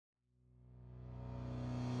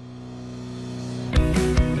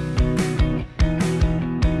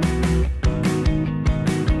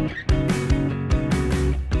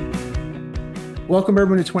Welcome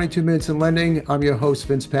everyone to 22 Minutes in Lending. I'm your host,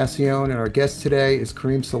 Vince Passione, and our guest today is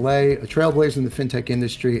Kareem Saleh, a trailblazer in the fintech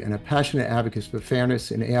industry and a passionate advocate for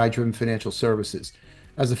fairness in AI-driven financial services.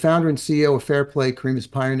 As the founder and CEO of FairPlay, Kareem is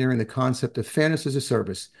pioneering the concept of fairness as a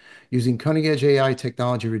service, using cutting-edge AI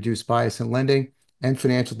technology to reduce bias in lending and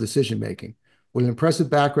financial decision-making. With an impressive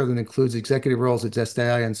background that includes executive roles at Zest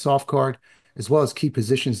AI and Softcard, as well as key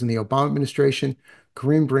positions in the Obama administration,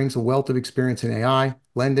 Kareem brings a wealth of experience in AI,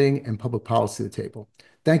 lending, and public policy to the table.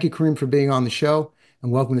 Thank you, Kareem, for being on the show,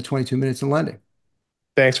 and welcome to 22 Minutes in Lending.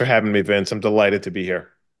 Thanks for having me, Vince. I'm delighted to be here.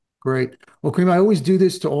 Great. Well, Kareem, I always do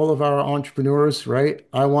this to all of our entrepreneurs, right?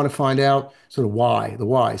 I want to find out sort of why, the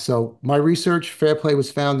why. So my research, Fairplay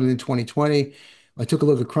was founded in 2020. I took a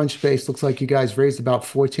look at Crunchbase. Looks like you guys raised about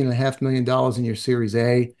 $14.5 million in your Series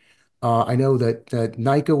A. I know that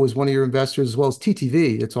Nika was one of your investors, as well as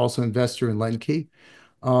TTV. It's also an investor in LendKey.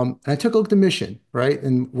 And I took a look at the mission, right?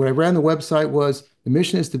 And what I ran the website was the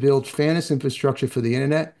mission is to build fairness infrastructure for the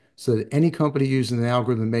internet so that any company using an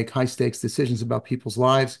algorithm to make high stakes decisions about people's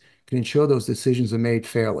lives can ensure those decisions are made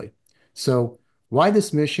fairly. So why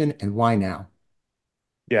this mission and why now?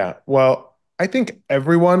 Yeah, well, I think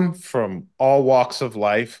everyone from all walks of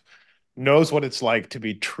life knows what it's like to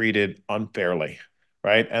be treated unfairly,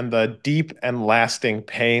 right? And the deep and lasting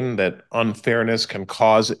pain that unfairness can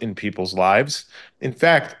cause in people's lives. In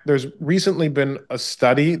fact, there's recently been a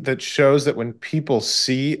study that shows that when people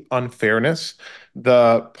see unfairness,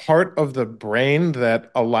 the part of the brain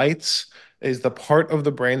that alights is the part of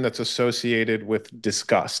the brain that's associated with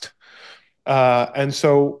disgust. I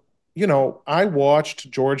watched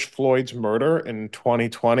George Floyd's murder in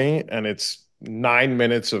 2020, and it's 9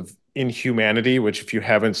 minutes of inhumanity, which, if you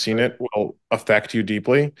haven't seen Right. it, will affect you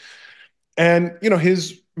deeply.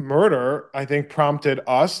 His murder, I think, prompted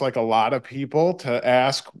us, like a lot of people, to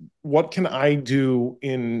ask, what can I do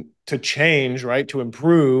to change, right, to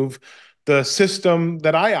improve the system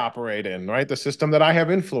that I operate in, right, the system that I have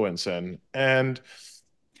influence in. And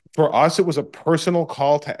for us, it was a personal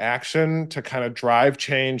call to action to kind of drive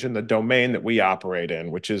change in the domain that we operate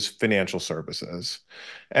in, which is financial services.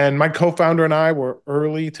 And my co-founder and I were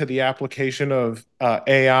early to the application of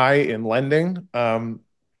AI in lending. And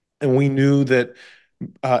we knew that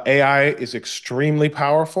AI is extremely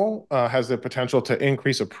powerful, has the potential to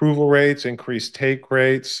increase approval rates, increase take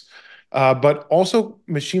rates, but also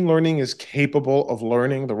machine learning is capable of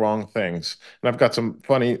learning the wrong things. And I've got some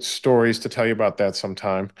funny stories to tell you about that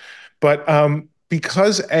sometime. But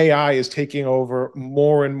because AI is taking over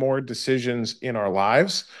more and more decisions in our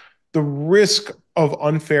lives, the risk of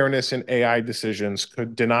unfairness in AI decisions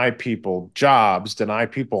could deny people jobs, deny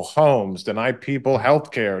people homes, deny people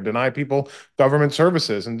healthcare, deny people government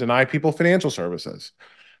services, and deny people financial services.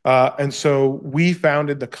 And so we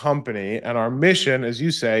founded the company, and our mission, as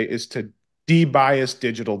you say, is to de-bias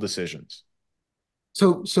digital decisions.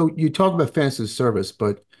 So you talk about fairness as a service,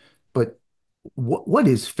 but what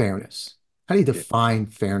is fairness? How do you Yeah, define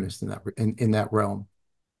fairness in that realm?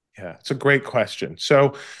 it's a great question.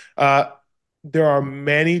 So uh, there are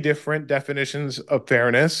many different definitions of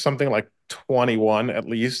fairness, something like 21 at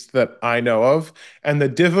least that I know of. And the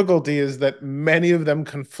difficulty is that many of them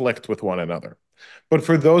conflict with one another. But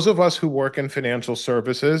for those of us who work in financial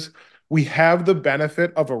services, we have the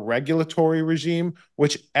benefit of a regulatory regime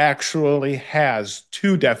which actually has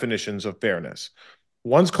two definitions of fairness.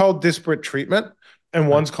 One's called disparate treatment, and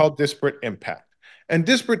Right. one's called disparate impact. And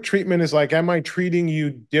disparate treatment is like, am I treating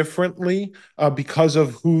you differently because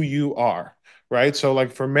of who you are? Right. So,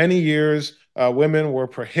 like, for many years, women were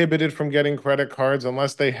prohibited from getting credit cards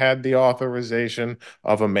unless they had the authorization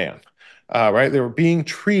of a man. Right. They were being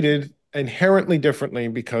treated inherently differently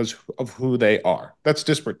because of who they are. That's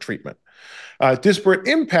disparate treatment. Disparate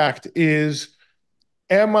impact is,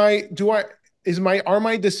 am I, do I, is my, are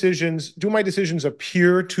my decisions, do my decisions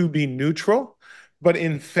appear to be neutral, but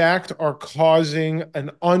in fact are causing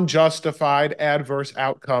an unjustified adverse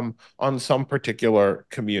outcome on some particular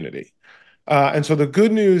community? And so the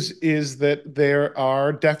good news is that there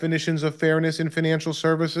are definitions of fairness in financial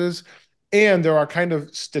services, and there are kind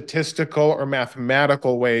of statistical or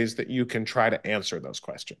mathematical ways that you can try to answer those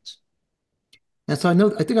questions. And so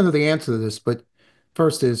I think I know the answer to this, but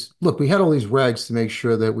first is, look, we had all these regs to make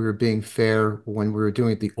sure that we were being fair when we were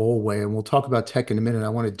doing it the old way. And we'll talk about tech in a minute. I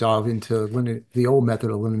want to dive into the old method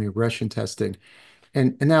of linear regression testing.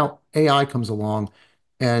 And now AI comes along,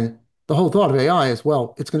 and the whole thought of AI is,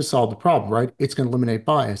 well, it's going to solve the problem, right? It's going to eliminate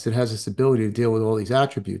bias. It has this ability to deal with all these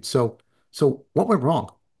attributes. So what went wrong?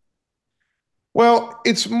 Well,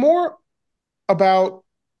 it's more about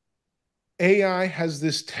AI has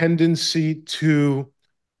this tendency to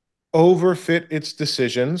overfit its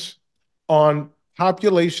decisions on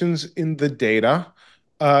populations in the data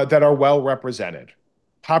that are well represented,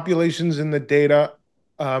 populations in the data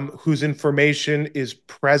whose information is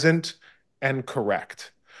present and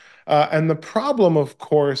correct. And the problem, of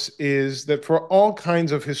course, is that for all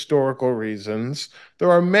kinds of historical reasons,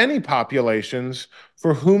 there are many populations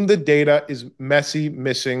for whom the data is messy,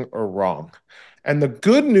 missing, or wrong. And the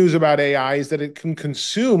good news about AI is that it can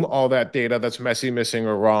consume all that data that's messy, missing,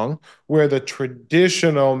 or wrong, where the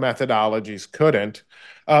traditional methodologies couldn't.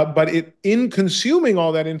 In consuming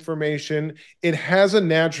all that information, it has a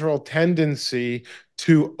natural tendency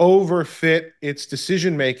to overfit its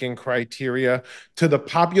decision-making criteria to the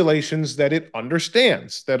populations that it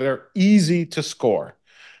understands, that are easy to score.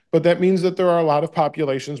 But that means that there are a lot of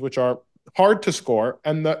populations which are hard to score.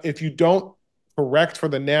 And if you don't correct for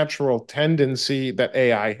the natural tendency that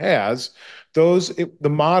AI has, the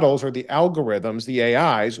models or the algorithms, the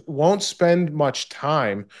AIs, won't spend much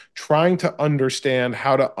time trying to understand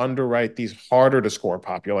how to underwrite these harder to score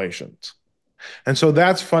populations. And so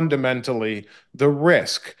that's fundamentally the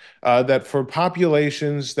risk that for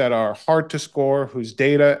populations that are hard to score, whose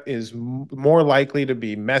data is more likely to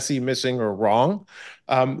be messy, missing, or wrong,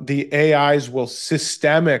 the AIs will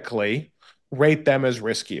systemically rate them as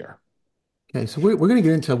riskier. Okay, so we're going to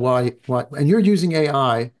get into why, and you're using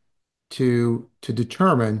AI to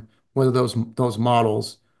determine whether those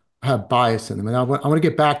models have bias in them. And I want to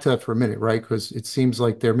get back to that for a minute, right? Because it seems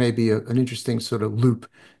like there may be an interesting sort of loop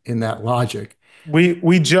in that logic.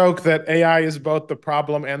 We joke that AI is both the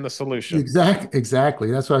problem and the solution.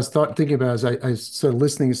 Exactly. That's what I was thinking about as I started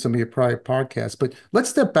listening to some of your prior podcasts. But let's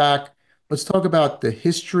step back. Let's talk about the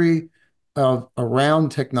history of around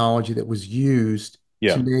technology that was used to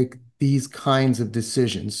Yeah. make these kinds of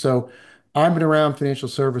decisions. So I've been around financial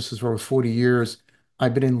services for over 40 years.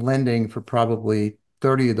 I've been in lending for probably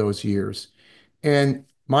 30 of those years. And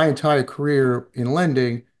my entire career in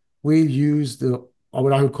lending, we used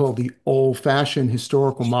what I would call the old-fashioned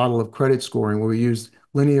historical model of credit scoring, where we used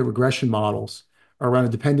linear regression models around a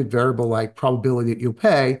dependent variable like probability that you'll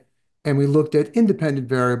pay. And we looked at independent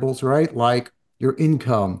variables, right? Like your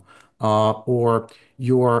income or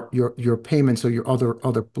your payments or your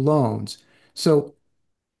other loans. So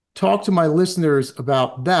talk to my listeners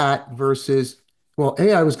about that versus, well,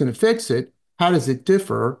 AI was going to fix it. How does it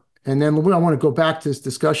differ? And then I want to go back to this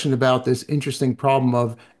discussion about this interesting problem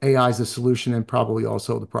of AI as a solution and probably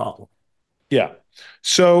also the problem. Yeah.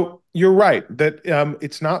 So you're right that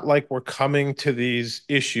it's not like we're coming to these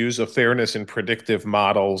issues of fairness and predictive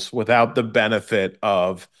models without the benefit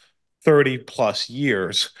of 30 plus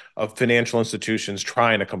years of financial institutions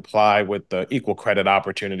trying to comply with the Equal Credit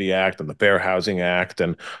Opportunity Act and the Fair Housing Act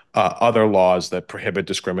and other laws that prohibit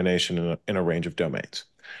discrimination in a range of domains.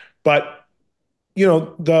 But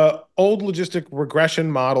the old logistic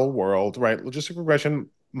regression model world, right? Logistic regression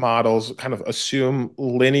models kind of assume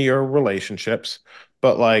linear relationships,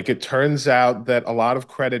 but like it turns out that a lot of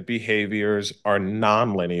credit behaviors are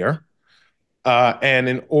nonlinear. And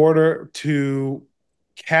in order to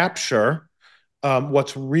capture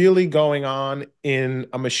what's really going on in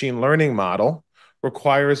a machine learning model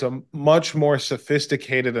requires a much more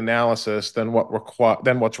sophisticated analysis than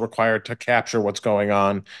what's required to capture what's going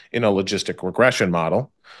on in a logistic regression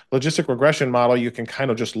model. Logistic regression model, you can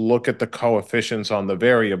kind of just look at the coefficients on the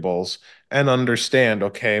variables and understand,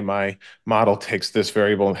 okay, my model takes this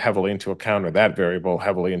variable heavily into account or that variable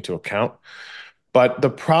heavily into account. But the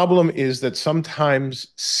problem is that sometimes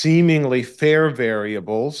seemingly fair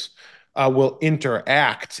variables will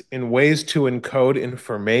interact in ways to encode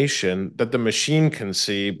information that the machine can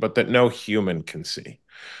see, but that no human can see,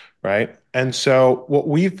 right? And so what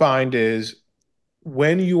we find is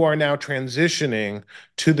when you are now transitioning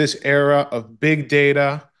to this era of big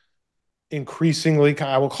data, increasingly,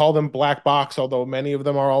 I will call them black box, although many of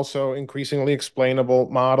them are also increasingly explainable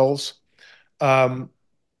models. Um,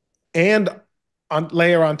 and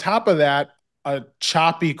layer on top of that a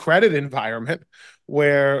choppy credit environment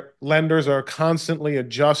where lenders are constantly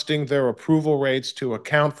adjusting their approval rates to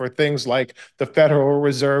account for things like the Federal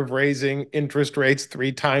Reserve raising interest rates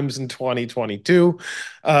 3 times in 2022,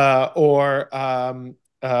 or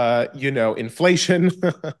inflation,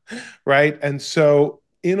 right? And so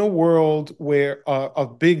in a world where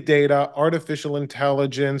of big data, artificial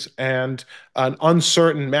intelligence, and an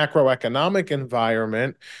uncertain macroeconomic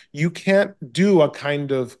environment, you can't do a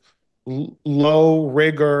kind of low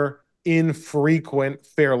rigor, infrequent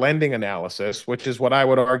fair lending analysis, which is what I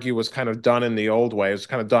would argue was kind of done in the old way. It was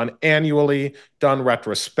kind of done annually, done Right.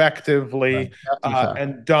 retrospectively, That's a fact.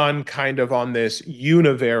 and done kind of on this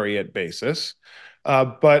univariate basis.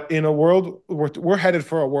 But in a world, we're headed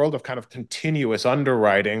for a world of kind of continuous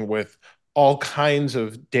underwriting with all kinds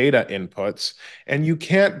of data inputs, and you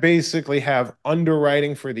can't basically have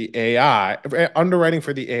underwriting for the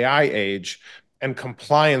AI age and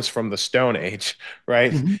compliance from the Stone Age,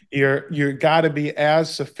 right? Mhm. You're got to be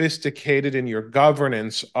as sophisticated in your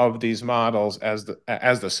governance of these models as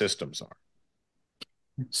the systems are.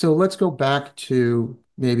 So let's go back to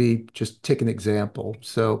maybe just take an example.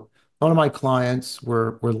 So one of my clients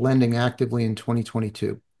were lending actively in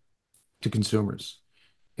 2022 to consumers,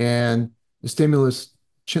 and the stimulus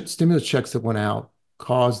checks that went out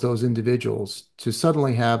caused those individuals to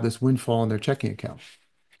suddenly have this windfall in their checking account.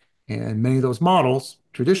 And many of those models,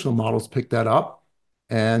 traditional models, picked that up,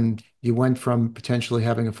 and you went from potentially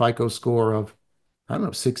having a FICO score of, I don't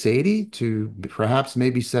know, 680 to perhaps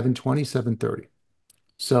maybe 720, 730.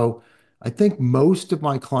 So I think most of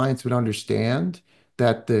my clients would understand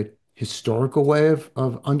that the historical way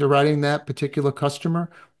of underwriting that particular customer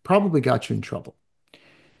probably got you in trouble.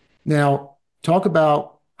 Now, talk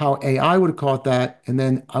about how AI would have caught that. And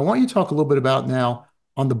then I want you to talk a little bit about now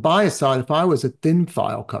on the bias side, if I was a thin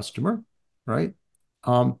file customer, right?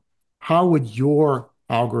 Um, how would your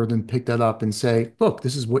algorithm pick that up and say, look,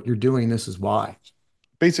 this is what you're doing, this is why?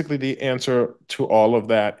 Basically, the answer to all of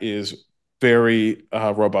that is very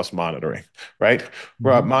robust monitoring, right?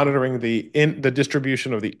 Mhm. Monitoring the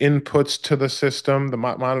distribution of the inputs to the system,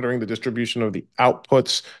 monitoring the distribution of the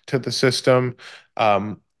outputs to the system,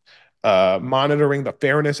 um, monitoring the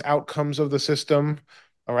fairness outcomes of the system.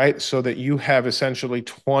 All right. So that you have essentially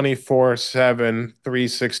 24/7,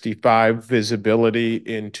 365 visibility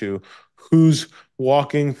into who's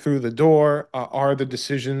walking through the door. Are the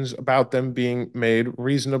decisions about them being made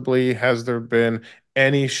reasonably? Has there been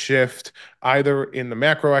any shift either in the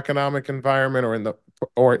macroeconomic environment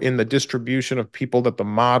or in the distribution of people that the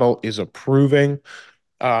model is approving?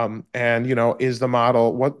 And is the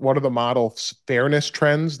model what are the model fairness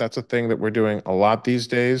trends? That's a thing that we're doing a lot these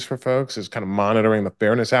days for folks is kind of monitoring the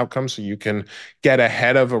fairness outcomes so you can get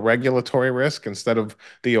ahead of a regulatory risk instead of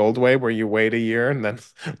the old way where you wait a year and then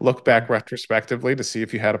look back retrospectively to see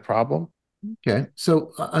if you had a problem. Okay,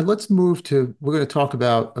 so let's move to. We're going to talk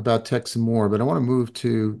about tech some more, but I want to move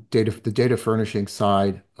to the data furnishing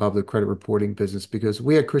side of the credit reporting business because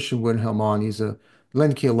we had Christian Wilhelm on. He's a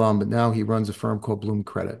Lenke alum, but now he runs a firm called Bloom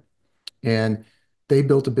Credit, and they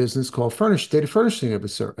built a business called Data Furnishing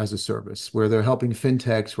as a service, where they're helping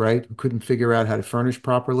fintechs, right, who couldn't figure out how to furnish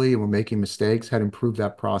properly and were making mistakes, how to improve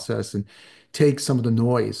that process and take some of the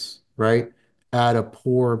noise, right, out of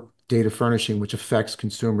poor data furnishing, which affects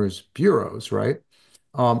consumers' bureaus, right?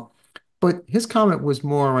 Um, but his comment was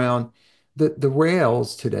more around the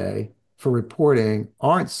rails today for reporting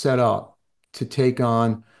aren't set up to take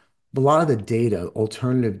on a lot of the data,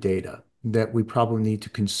 alternative data that we probably need to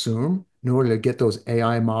consume in order to get those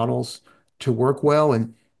AI models to work well.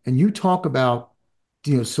 And you talk about,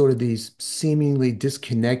 sort of these seemingly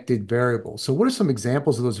disconnected variables. So what are some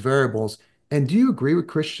examples of those variables? And do you agree with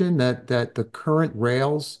Christian that the current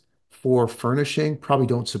rails for furnishing probably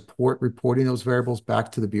don't support reporting those variables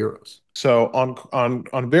back to the bureaus? So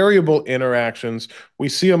on variable interactions, we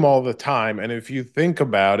see them all the time. And if you think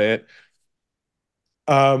about it,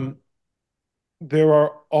 um, there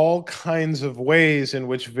are all kinds of ways in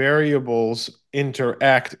which variables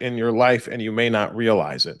interact in your life and you may not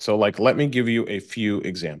realize it. So, like, let me give you a few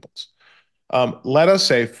examples. Let us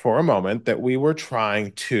say for a moment that we were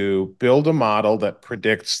trying to build a model that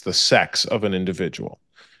predicts the sex of an individual.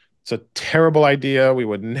 It's a terrible idea. We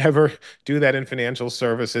would never do that in financial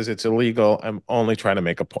services. It's illegal. I'm only trying to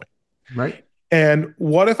make a point. Right? And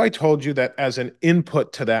what if I told you that as an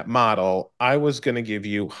input to that model, I was going to give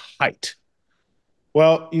you height?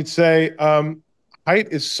 Well, you'd say height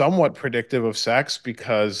is somewhat predictive of sex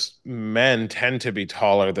because men tend to be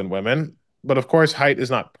taller than women. But of course, height is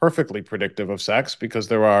not perfectly predictive of sex because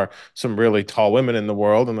there are some really tall women in the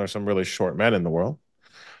world and there's some really short men in the world.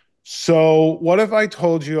 So, what if I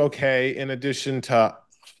told you, okay, in addition to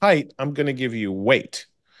height, I'm going to give you weight?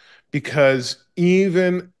 Because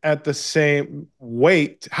even at the same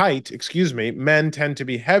height, excuse me, men tend to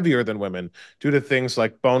be heavier than women due to things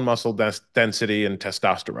like bone muscle density and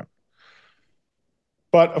testosterone.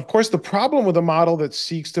 But of course, the problem with a model that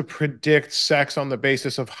seeks to predict sex on the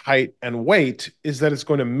basis of height and weight is that it's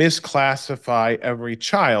going to misclassify every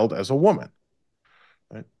child as a woman.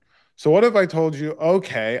 Right? So, what if I told you,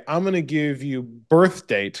 okay, I'm going to give you birth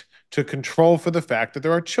date to control for the fact that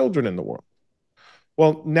there are children in the world?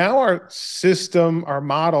 Well, now our system, our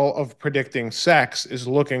model of predicting sex is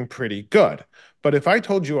looking pretty good. But if I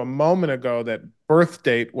told you a moment ago that birth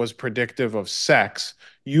date was predictive of sex,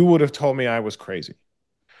 you would have told me I was crazy.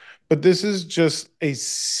 But this is just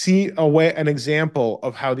an example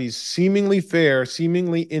of how these seemingly fair,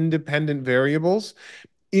 seemingly independent variables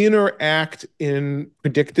interact in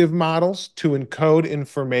predictive models to encode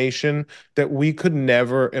information that we could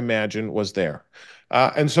never imagine was there.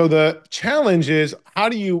 And so the challenge is, how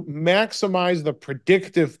do you maximize the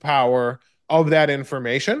predictive power of that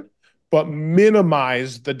information, but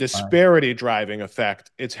minimize the Right. disparity driving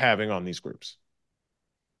effect it's having on these groups?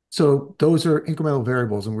 So those are incremental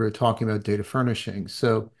variables, and we were talking about data furnishing.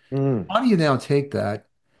 So Mm. how do you now take that,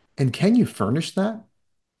 and can you furnish that?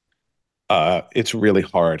 It's really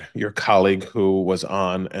hard. Your colleague who was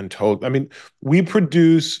on and told, I mean, we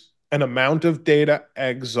produce an amount of data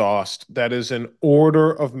exhaust that is an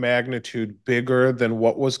order of magnitude bigger than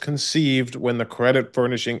what was conceived when the credit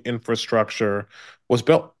furnishing infrastructure was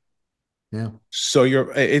built. Yeah. So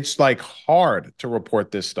it's like hard to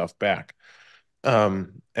report this stuff back.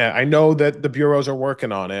 And I know that the bureaus are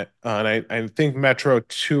working on it, and I think Metro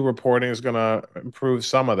 2 reporting is going to improve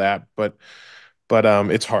some of that, but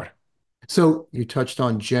it's hard. So you touched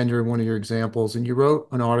on gender in one of your examples, and you wrote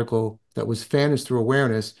an article that was fairness through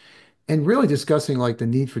awareness and really discussing like the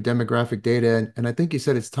need for demographic data. And I think you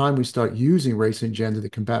said it's time we start using race and gender to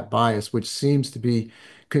combat bias, which seems to be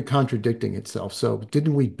contradicting itself. So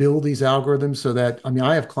didn't we build these algorithms so that, I mean,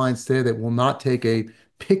 I have clients there that will not take a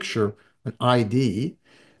picture, an ID,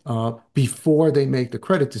 before they make the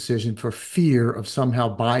credit decision for fear of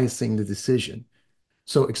somehow biasing the decision.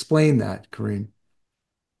 So explain that, Kareem.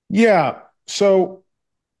 Yeah. So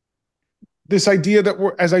this idea that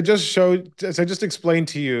as I just explained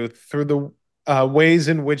to you, through the ways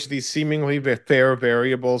in which these seemingly fair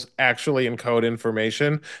variables actually encode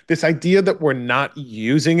information, this idea that we're not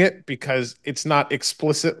using it because it's not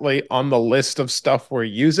explicitly on the list of stuff we're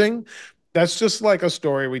using, that's just like a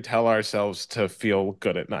story we tell ourselves to feel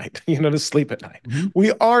good at night, to sleep at night. Mhm.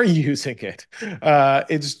 We are using it.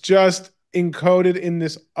 It's just encoded in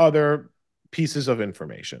this other pieces of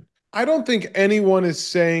information. I don't think anyone is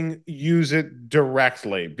saying use it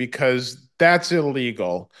directly because that's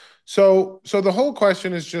illegal. So the whole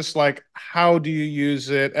question is just like, how do you use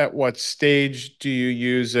it? At what stage do you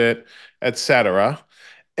use it, etc.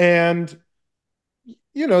 And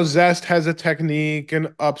Zest has a technique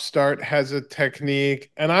and Upstart has a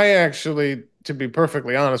technique. And I actually, to be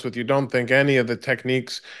perfectly honest with you, don't think any of the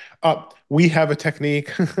techniques, we have a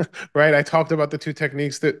technique, right? I talked about the two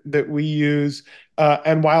techniques that we use.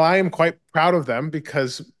 And while I am quite proud of them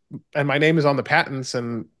and my name is on the patents,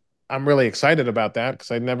 and I'm really excited about that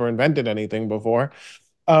because I'd never invented anything before.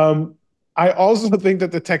 Um, I also think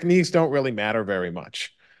that the techniques don't really matter very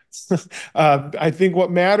much. I think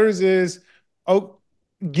what matters is, oh,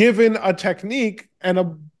 given a technique and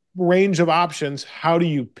a range of options, how do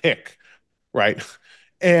you pick, right?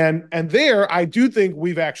 And there, I do think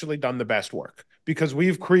we've actually done the best work because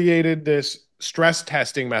we've created this stress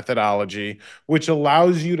testing methodology, which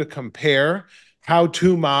allows you to compare how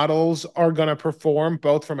two models are going to perform,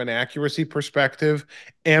 both from an accuracy perspective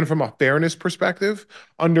and from a fairness perspective,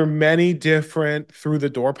 under many different through the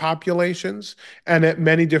door populations and at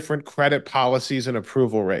many different credit policies and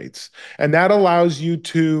approval rates. And that allows you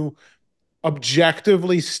to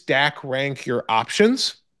objectively stack rank your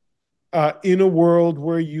options in a world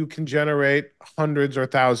where you can generate hundreds or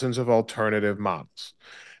thousands of alternative models.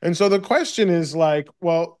 And so the question is like,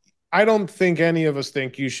 well, I don't think any of us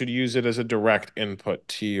think you should use it as a direct input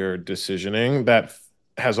to your decisioning. That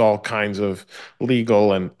has all kinds of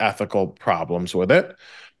legal and ethical problems with it.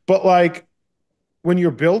 But like, when you're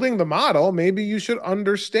building the model, maybe you should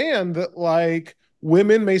understand that like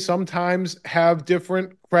women may sometimes have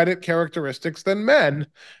different credit characteristics than men.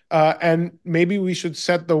 And maybe we should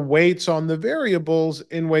set the weights on the variables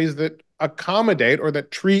in ways that accommodate or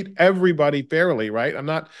that treat everybody fairly, right? I'm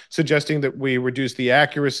not suggesting that we reduce the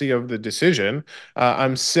accuracy of the decision.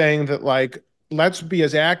 I'm saying that like, let's be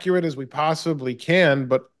as accurate as we possibly can,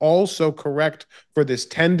 but also correct for this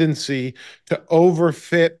tendency to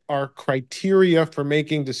overfit our criteria for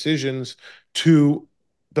making decisions to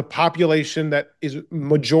the population that is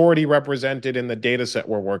majority represented in the data set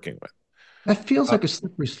we're working with. That feels Uh, like a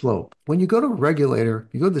slippery slope. When you go to a regulator,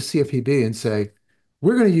 you go to the CFPB and say,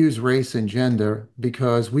 we're going to use race and gender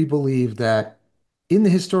because we believe that in the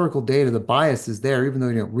historical data, the bias is there, even though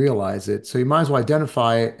you don't realize it. So you might as well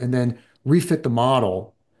identify it and then refit the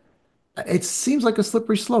model. It seems like a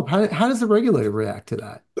slippery slope. How does the regulator react to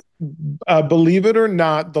that? Believe it or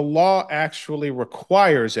not, the law actually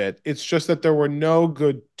requires it. It's just that there were no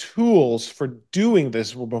good tools for doing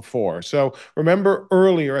this before. So remember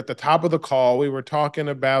earlier at the top of the call, we were talking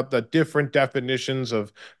about the different definitions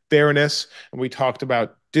of fairness, and we talked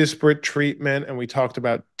about disparate treatment and we talked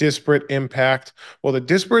about disparate impact. Well, the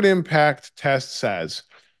disparate impact test says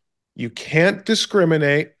you can't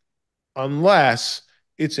discriminate unless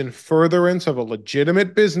it's in furtherance of a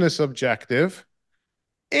legitimate business objective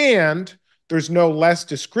and there's no less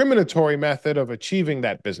discriminatory method of achieving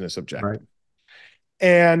that business Right. objective.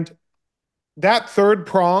 And that third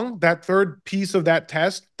prong, that third piece of that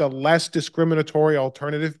test, the less discriminatory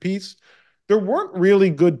alternative piece, there weren't really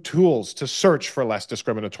good tools to search for less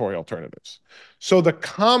discriminatory alternatives. So the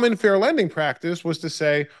common fair lending practice was to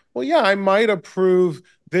say, well, yeah, I might approve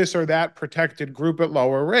this or that protected group at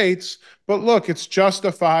lower rates, but look, it's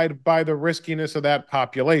justified by the riskiness of that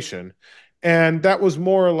population. And that was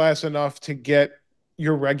more or less enough to get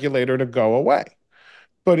your regulator to go away.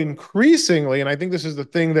 But increasingly, and I think this is the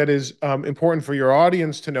thing that is important for your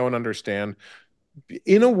audience to know and understand,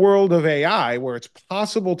 in a world of AI where it's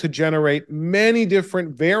possible to generate many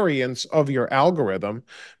different variants of your algorithm,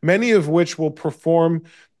 many of which will perform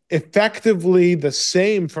effectively the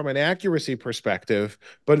same from an accuracy perspective,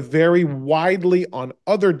 but vary widely on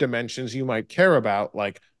other dimensions you might care about,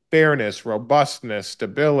 like fairness, robustness,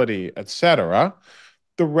 stability, etc.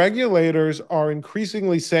 The regulators are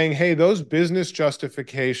increasingly saying, hey, those business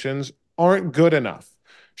justifications aren't good enough.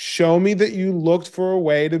 Show me that you looked for a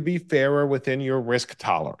way to be fairer within your risk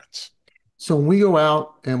tolerance. So when we go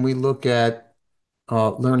out and we look at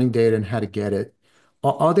learning data and how to get it,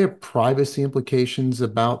 are there privacy implications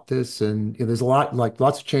about this? And there's a lot, like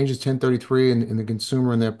lots of changes, 1033 and the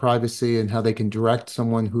consumer and their privacy and how they can direct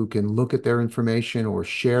someone who can look at their information or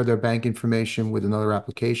share their bank information with another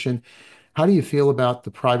application. How do you feel about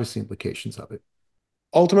the privacy implications of it?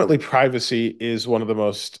 Ultimately, privacy is one of the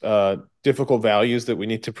most difficult values that we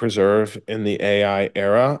need to preserve in the AI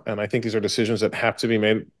era. And I think these are decisions that have to be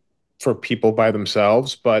made for people by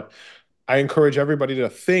themselves. But I encourage everybody to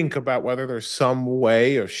think about whether there's some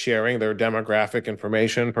way of sharing their demographic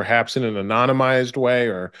information, perhaps in an anonymized way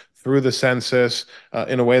or through the census,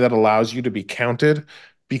 in a way that allows you to be counted.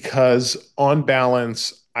 Because on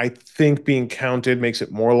balance, I think being counted makes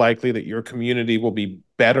it more likely that your community will be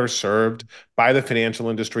better served by the financial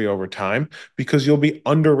industry over time because you'll be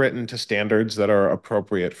underwritten to standards that are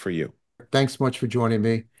appropriate for you. Thanks so much for joining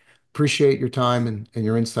me. Appreciate your time and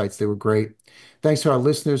your insights. They were great. Thanks to our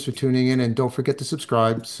listeners for tuning in, and don't forget to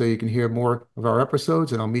subscribe so you can hear more of our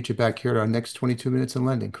episodes. And I'll meet you back here at our next 22 Minutes in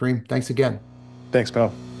Lending. Kareem, thanks again. Thanks,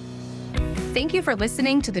 Bill. Thank you for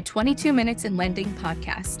listening to the 22 Minutes in Lending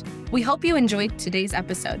podcast. We hope you enjoyed today's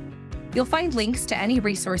episode. You'll find links to any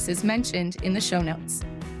resources mentioned in the show notes.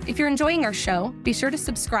 If you're enjoying our show, be sure to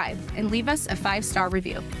subscribe and leave us a 5-star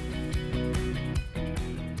review.